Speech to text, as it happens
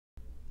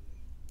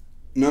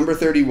Number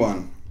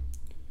 31.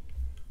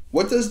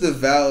 What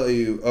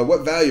value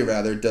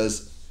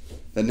does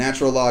the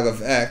natural log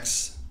of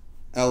x,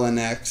 ln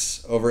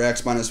x over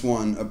x minus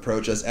 1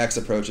 approach as x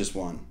approaches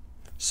 1?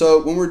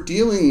 So when we're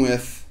dealing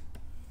with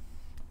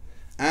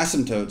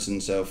asymptotes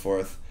and so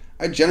forth,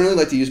 I generally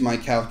like to use my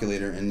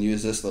calculator and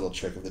use this little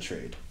trick of the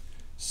trade.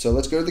 So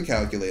let's go to the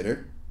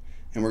calculator,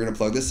 and we're going to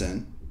plug this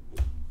in.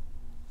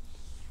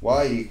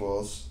 Y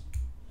equals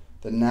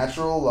the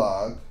natural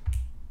log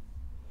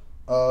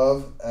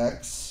of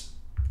x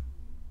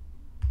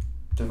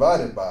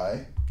divided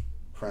by,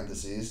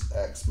 parentheses,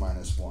 x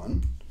minus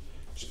 1.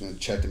 Just going to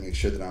check to make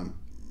sure that I'm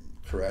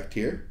correct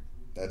here.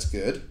 That's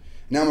good.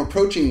 Now I'm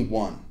approaching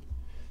 1.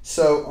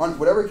 So on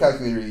whatever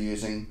calculator you're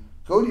using,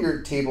 go to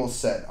your table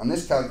set. On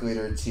this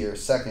calculator, it's here,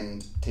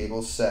 second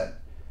table set.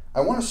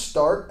 I want to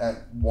start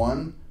at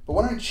 1, but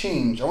when I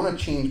change, I want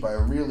to change by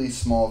a really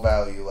small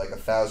value, like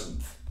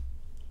 1,000th.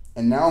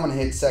 And now I'm going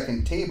to hit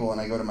second table,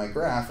 and I go to my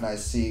graph, and I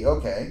see,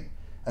 okay,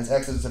 as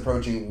x is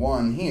approaching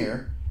 1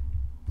 here,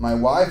 my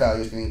y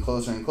value is getting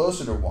closer and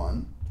closer to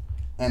 1.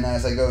 And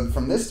as I go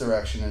from this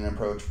direction and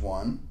approach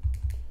 1,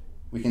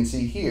 we can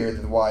see here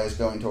that the y is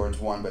going towards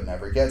 1 but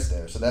never gets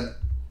there. So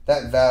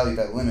that value,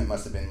 that limit,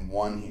 must have been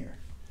 1 here.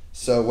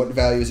 So what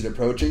value is it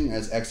approaching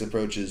as x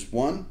approaches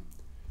 1?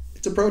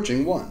 It's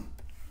approaching 1.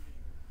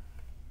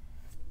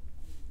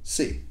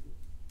 C.